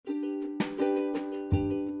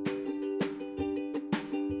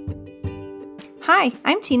Hi,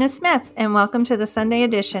 I'm Tina Smith, and welcome to the Sunday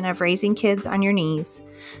edition of Raising Kids on Your Knees.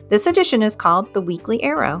 This edition is called The Weekly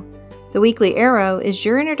Arrow. The Weekly Arrow is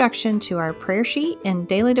your introduction to our prayer sheet and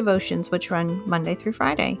daily devotions, which run Monday through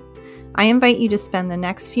Friday. I invite you to spend the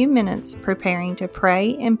next few minutes preparing to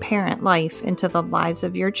pray and parent life into the lives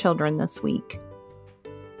of your children this week.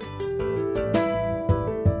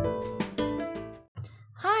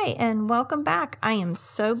 Hi, and welcome back. I am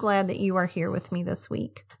so glad that you are here with me this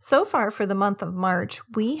week. So far for the month of March,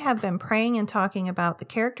 we have been praying and talking about the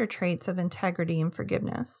character traits of integrity and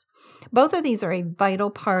forgiveness. Both of these are a vital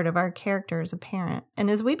part of our character as a parent, and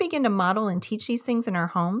as we begin to model and teach these things in our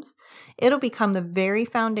homes, it'll become the very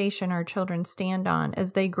foundation our children stand on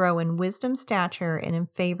as they grow in wisdom, stature, and in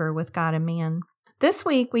favor with God and man. This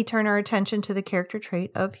week, we turn our attention to the character trait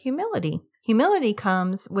of humility. Humility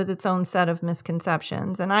comes with its own set of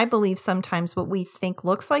misconceptions, and I believe sometimes what we think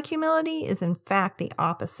looks like humility is in fact the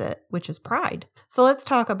opposite, which is pride. So let's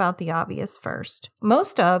talk about the obvious first.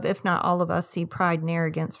 Most of, if not all of us, see pride and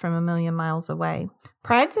arrogance from a million miles away.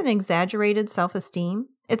 Pride's an exaggerated self-esteem.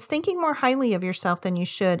 It's thinking more highly of yourself than you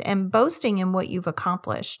should and boasting in what you've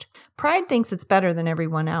accomplished. Pride thinks it's better than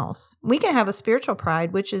everyone else. We can have a spiritual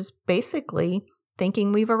pride, which is basically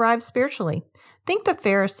thinking we've arrived spiritually. Think the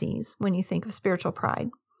Pharisees when you think of spiritual pride.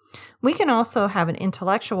 We can also have an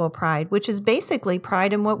intellectual pride, which is basically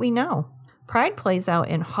pride in what we know. Pride plays out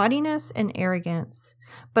in haughtiness and arrogance.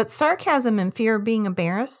 But sarcasm and fear of being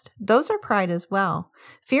embarrassed, those are pride as well.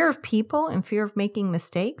 Fear of people and fear of making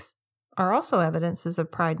mistakes are also evidences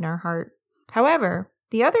of pride in our heart. However,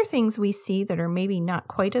 the other things we see that are maybe not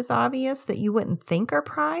quite as obvious that you wouldn't think are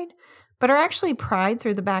pride, but are actually pride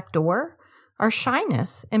through the back door, are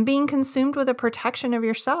shyness and being consumed with the protection of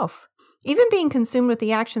yourself. Even being consumed with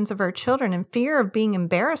the actions of our children and fear of being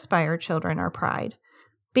embarrassed by our children are pride.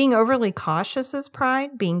 Being overly cautious is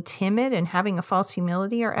pride. Being timid and having a false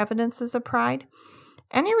humility are evidences of pride.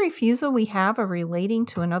 Any refusal we have of relating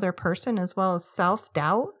to another person as well as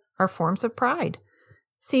self-doubt are forms of pride.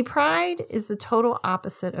 See, pride is the total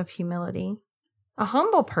opposite of humility. A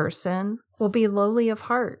humble person will be lowly of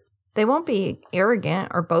heart. They won't be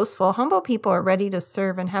arrogant or boastful. Humble people are ready to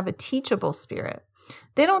serve and have a teachable spirit.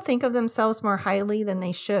 They don't think of themselves more highly than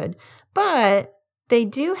they should, but they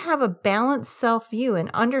do have a balanced self-view and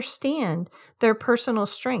understand their personal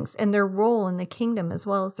strengths and their role in the kingdom as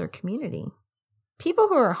well as their community. People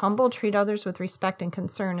who are humble treat others with respect and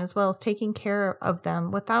concern as well as taking care of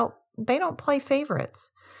them they don't play favorites.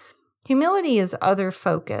 Humility is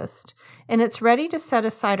other-focused, and it's ready to set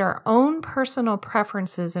aside our own personal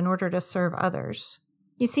preferences in order to serve others.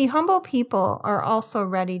 You see, humble people are also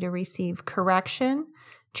ready to receive correction,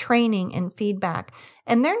 training, and feedback,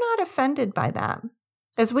 and they're not offended by that.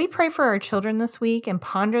 As we pray for our children this week and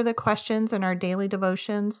ponder the questions in our daily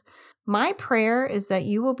devotions, my prayer is that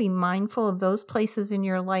you will be mindful of those places in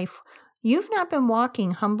your life you've not been walking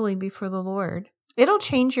humbly before the Lord. It'll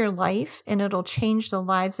change your life and it'll change the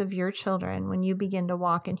lives of your children when you begin to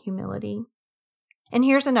walk in humility. And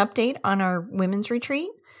here's an update on our women's retreat.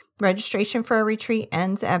 Registration for our retreat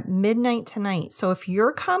ends at midnight tonight. So if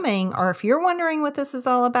you're coming or if you're wondering what this is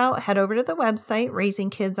all about, head over to the website,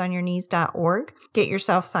 raisingkidsonyourknees.org. Get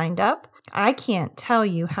yourself signed up. I can't tell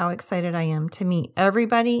you how excited I am to meet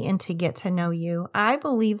everybody and to get to know you. I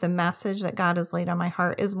believe the message that God has laid on my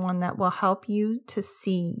heart is one that will help you to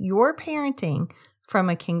see your parenting from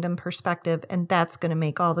a kingdom perspective, and that's going to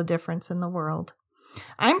make all the difference in the world.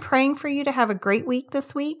 I'm praying for you to have a great week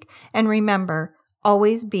this week, and remember,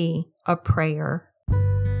 always be a prayer.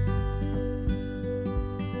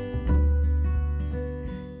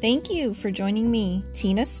 Thank you for joining me,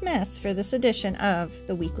 Tina Smith, for this edition of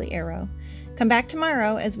The Weekly Arrow. Come back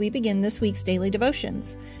tomorrow as we begin this week's daily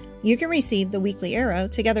devotions. You can receive The Weekly Arrow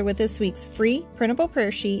together with this week's free printable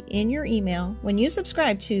prayer sheet in your email when you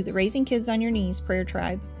subscribe to the Raising Kids on Your Knees Prayer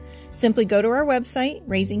Tribe. Simply go to our website,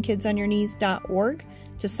 raisingkidsonyourknees.org,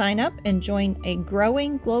 to sign up and join a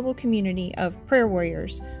growing global community of prayer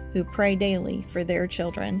warriors who pray daily for their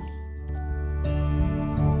children.